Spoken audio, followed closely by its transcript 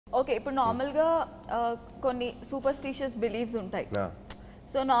Okay ఇప్పుడు నార్మల్గా కొన్ని సూపర్స్టిషియస్ బిలీఫ్స్ ఉంటాయి.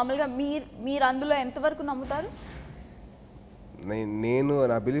 సో నార్మల్గా మీరు అందులో ఎంతవరకు నమ్ముతారు? నేను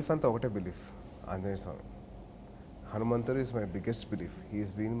నా బిలీఫ్ అంతా ఒకటే బిలీఫ్, ఆంజనేయ స్వామి. హనుమంతుడు is my biggest belief.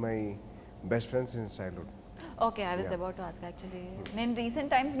 He's been my best friends in childhood. Okay, I was about to ask actually. నేను రీసెంట్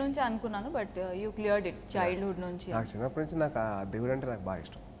టైమ్స్ నుంచి అనుకున్నాను, but you cleared it childhood నుంచి. నాకు చిన్నప్పటి నుంచి నాకు ఆ దేవుడు అంటే నాకు బాగా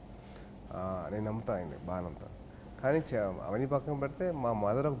ఇష్టం. నేను నమ్ముతా అండి, బాగా నమ్ముతా. కానీ అవన్నీ పక్కన పెడితే మా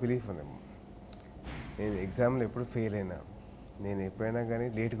మదర్ ఒక బిలీఫ్ ఉంది. నేను ఎగ్జామ్లో ఎప్పుడు ఫెయిల్ అయినా, నేను ఎప్పుడైనా కానీ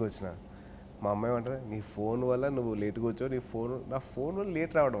లేట్గా వచ్చినా, మా అమ్మాయి అంటారు నీ ఫోన్ వల్ల నువ్వు లేట్గా వచ్చావు, నా ఫోన్ వల్ల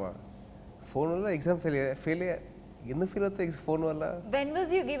లేట్ రావడమా, ఫోన్ వల్ల ఎగ్జామ్ ఫెయిల్ ఎందుకు ఫెయిల్ అవుతాయి ఫోన్ వల్ల? When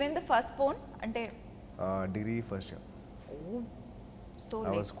was you given the first phone? అంటే degree first year.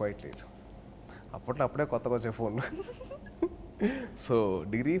 I was quite late. అప్పుడే కొత్తగా వచ్చే ఫోన్లు. సో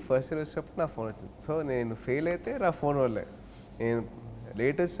డిగ్రీ ఫస్ట్ ఇయర్ వచ్చినప్పుడు నా ఫోన్ వచ్చింది. సో నేను ఫెయిల్ అయితే నా ఫోన్ వల్లే, నేను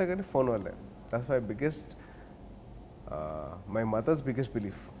లేట్ వచ్చినా కానీ ఫోన్ వల్లే. That's my mother's biggest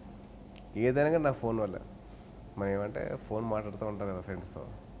belief. ఏదైనా కానీ నా ఫోన్ వల్లే. మనం ఏమంటే ఫోన్ మాట్లాడుతూ ఉంటాం కదా ఫ్రెండ్స్తో.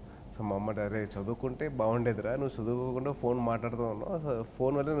 సో మా అమ్మ అరే చదువుకుంటే బాగుండేదిరా, నువ్వు చదువుకోకుండా ఫోన్ మాట్లాడుతూ ఉన్నావు, సో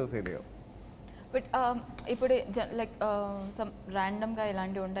ఫోన్ వల్లే నువ్వు ఫెయిల్ అయ్యావు. బట్ ఇప్పుడు లైక్ సమ్ ర్యాండమ్గా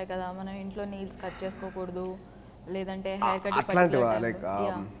ఇలాంటివి ఉంటాయి కదా, మనం ఇంట్లో నీల్స్ కట్ చేసుకోకూడదు, లేదంటే హెయిర్ కట్ అట్లాంటివా? లైక్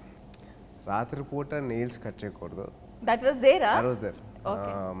రాత్రిపూట నెయిల్స్ కట్ చేయకూడదు. That was there.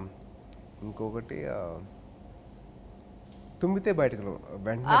 ఇంకొకటి తుమ్మితే బయటకు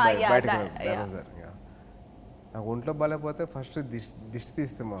వెంటనే బయటకు. నాకు ఒంట్లో బాగాలేకపోతే ఫస్ట్ దిష్టి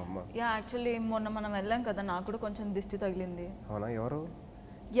తీస్తే మా అమ్మ. యాక్చువల్లీ మొన్న మనం వెళ్ళాం కదా, నాకు కూడా కొంచెం దిష్టి తగిలింది. అవునా?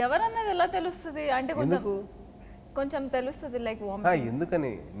 ఎవరన్నది ఎలా తెలుస్తుంది అంటే కొంచెం తెలుస్తుంది లైక్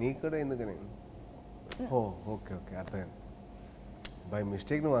ఎందుకని నీకు కూడా ఎందుకని? ఓ ఓకే ఓకే అర్థమైంది. బై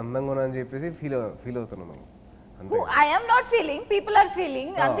మిస్టేక్ నువ్వు అందంగా ఉన్నా అని చెప్పేసి ఫీల్ అవుతున్నావు. I am not feeling, people are feeling.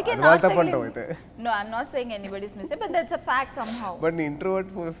 అందుకే నా తప్పంటావు అయితే. No, I'm not saying anybody's mistake, but that's a fact somehow. But నీ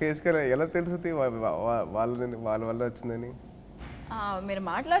ఇంట్రోవర్ట్ ఫేస్ కి ఎలా తెలుస్తుంది వాళ్ళ వల్ల వచ్చిందని? మీరు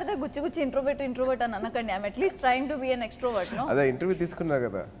మాట్లాడితే గుచ్చి ఇంట్రోవర్ట్ అని అనకండి. I'm at least trying to be an extrovert. No, అదే ఇంటర్వ్యూ తీసుకున్నారు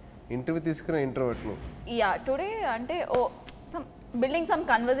కదా, ఇంటర్వ్యూ తీసుకున్న ఇంట్రోవర్ట్ ను. యా టుడే అంటే సమ్ బిల్డింగ్ సమ్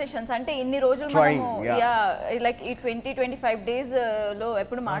కన్వర్సేషన్స్ అంటే ఇన్ని రోజులు మనము లైక్ ఈ 20-25 డేస్ లో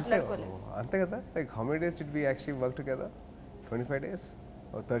ఎప్పుడు మాట్లాడుకోలేదు. అంతే కదా. Like how many days did we actually work together? 25 days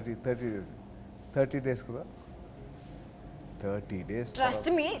or 30 days కదా. 30 days. Trust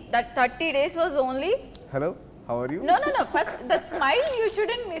me, that 30 days was only. Hello, how are you? No. First, that smile you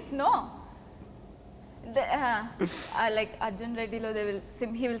shouldn't miss, no. Like Arjun Reddy lo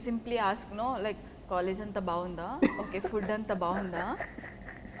he will simply ask, no, like college anta baagunda, okay, food anta baagunda,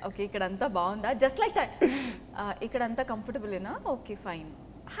 okay, ikkada anta baagunda, just like that. Ikkada anta comfortable ena, okay, fine,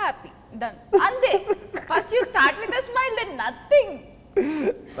 happy, done. Ante first you start with a smile, then nothing.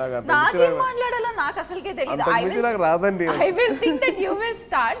 నాకేం మాట్లాడాలో నాకు అసలుకే తెలియదు. I will think that you will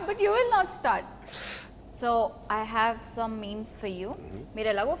start, but you will not start. So I have some memes for you. మీరు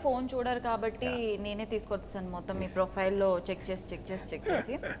ఎలాగో phone చూడరు కాబట్టి నేనే తీసుకొస్తాను మొత్తం మీ ప్రొఫైల్లో చెక్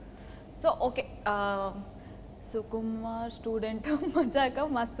చేసి. సో ఓకే, సుకుమార్ స్టూడెంట్ మజాక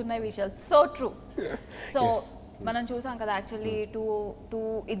మస్తున్నాయి విషయాలు. So true. సో మనం చూసాం కదా యాక్చువల్లీ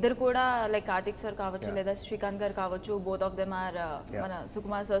ఇద్దరు కూడా లైక్ కార్తిక్ సార్ కావచ్చు లేదా శ్రీకాంత్ గారు కావచ్చు, బోత్ ఆఫ్ దెమ్ ఆర్ మన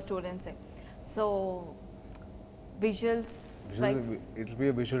Sukumar sir స్టూడెంట్సే. So visuals it will be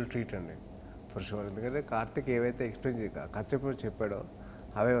a visual treat అండి ఫర్ షూర్. ఎందుకంటే కార్తిక్ ఏవైతే ఎక్స్ప్లెయిన్ చెప్పాడో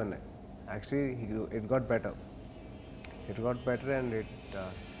అవే ఉన్నాయి. Actually it got better and it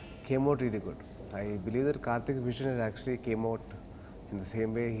came out really good. I believe that Karthik vision is actually came out in the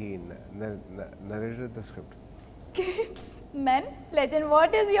same way he narrated the script. Kids, men, legend,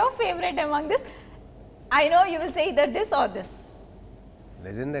 what is your favorite among this? I know you will say either this or this.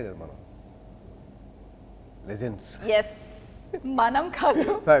 Legend కదా మనం. Legends. Yes. Manam kaadu.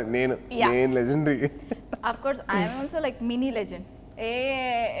 Sorry, నేను legendary. Of course, I am also like mini legend.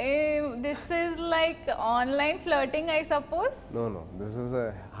 This is like online flirting, I suppose. No. This is a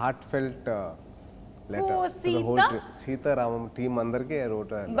heartfelt letter to the whole Sita Ramam team అందరికి I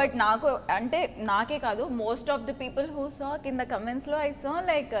wrote. But నాకే కాదు, most of the people who saw in the comments lo I saw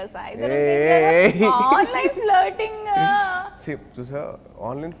like online flirting. See, చూసా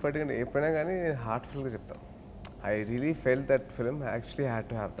online flirting అంటే ఎప్పుడైనా కానీ heartful గా చెప్తాను. I really felt that film actually had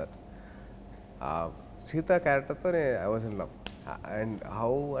to have that. Sita character తో I was in love. And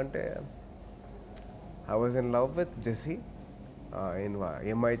how అంటే I was in love with Jessie in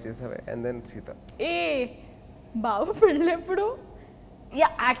EMI Chesave and then Sita. Babu పెళ్ళెప్పుడు?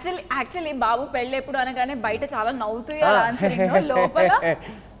 Actually బాబు పెళ్ళెప్పుడు అనగానే బయట చాలా నవ్వుతూ answering, లోపల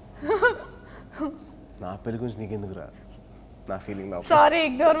నా పెళ్లి గురించి నీకెందుకురా, నా feeling sorry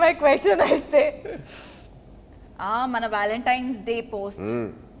ignore my question అయితే మన వ్యాలంటైన్స్ డే పోస్ట్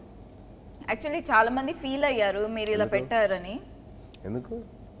యాక్చువల్లీ చాలా మంది ఫీల్ అయ్యారు మీరు ఇలా పెట్టారని. ఎందుకు?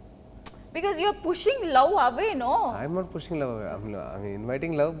 Because you are pushing love away. No, I am not pushing love, I am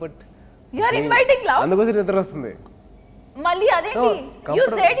inviting love. But you are inviting love. అందుకోసం నిద్ర వస్తుంది మళ్ళీ అదేంటి? You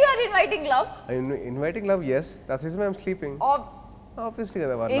said you are inviting love. Inviting love, yes, that is why I am sleeping. Obviously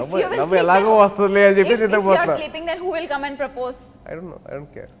కదా, నవ్వు ఎలాగో వస్తుందిలే అని చెప్పి నిద్రపోతున్నా. If you are sleeping, then who will come and propose? I don't know, I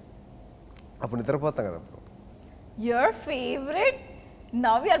don't care. అప్పుడు నిద్రపోతాం కదా. Your favorite.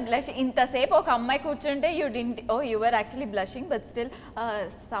 Now you are blushing. ఇంతసేపు ఒక అమ్మాయి కూర్చుంటే you didn't, oh you were actually blushing, but still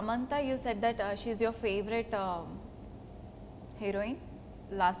Samantha, you said that she's your favorite heroine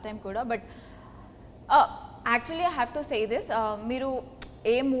last time kuda, but actually I have to say this, మీరు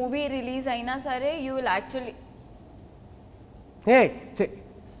ఏ movie release అయినా సరే you will actually hey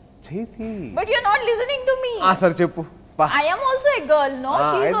చేతి, but you're not listening to me. సరే చెప్పు. I am also a girl, no?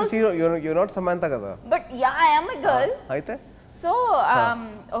 She's also, you're not Samantha కదా. But yeah, I am a girl. అయితే so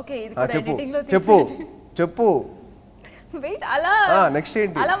okay, ఇది కూడా editing లో చెప్పు. వెయిట్, అలా నెక్స్ట్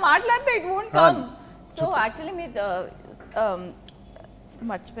ఏంటి? అలా మాట్లాడితే it won't come. So actually మీరు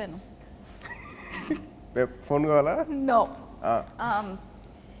మర్చిపోయాను. ఫోన్ కావాలా? నో.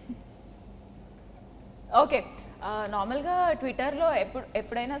 ఓకే, నార్మల్గా ట్విట్టర్లో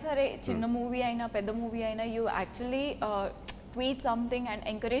ఎప్పుడైనా సరే చిన్న మూవీ అయినా పెద్ద మూవీ అయినా you actually tweet something and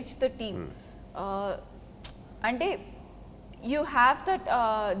encourage the team. అంటే you have that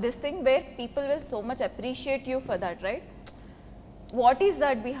this thing where people will so much appreciate you for that, right? What is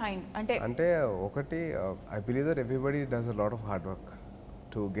that behind? Ante okati, I believe that everybody does a lot of hard work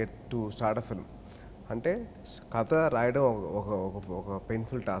to get to start a film. Ante katha raayadam oka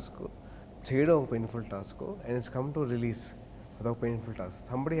painful task, cheyadam oka painful task, and it's come to release adoka painful task.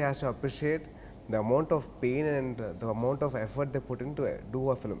 Somebody has to appreciate the amount of pain and the amount of effort they put into do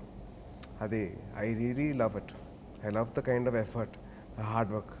a film. Adi I really love it. I love the kind of effort, the hard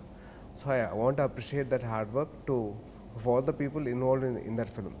work. So I want to appreciate that hard work of all the people involved in that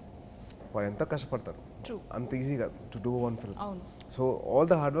film. వాళ్ళు ఎంత కష్టపడతారు, అంత ఈజీగా to do one film. So all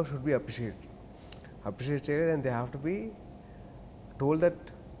the hard work should be appreciate చేయాలి, and they have to be told that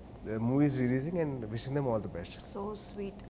the movie is releasing and wishing them all the best. So sweet.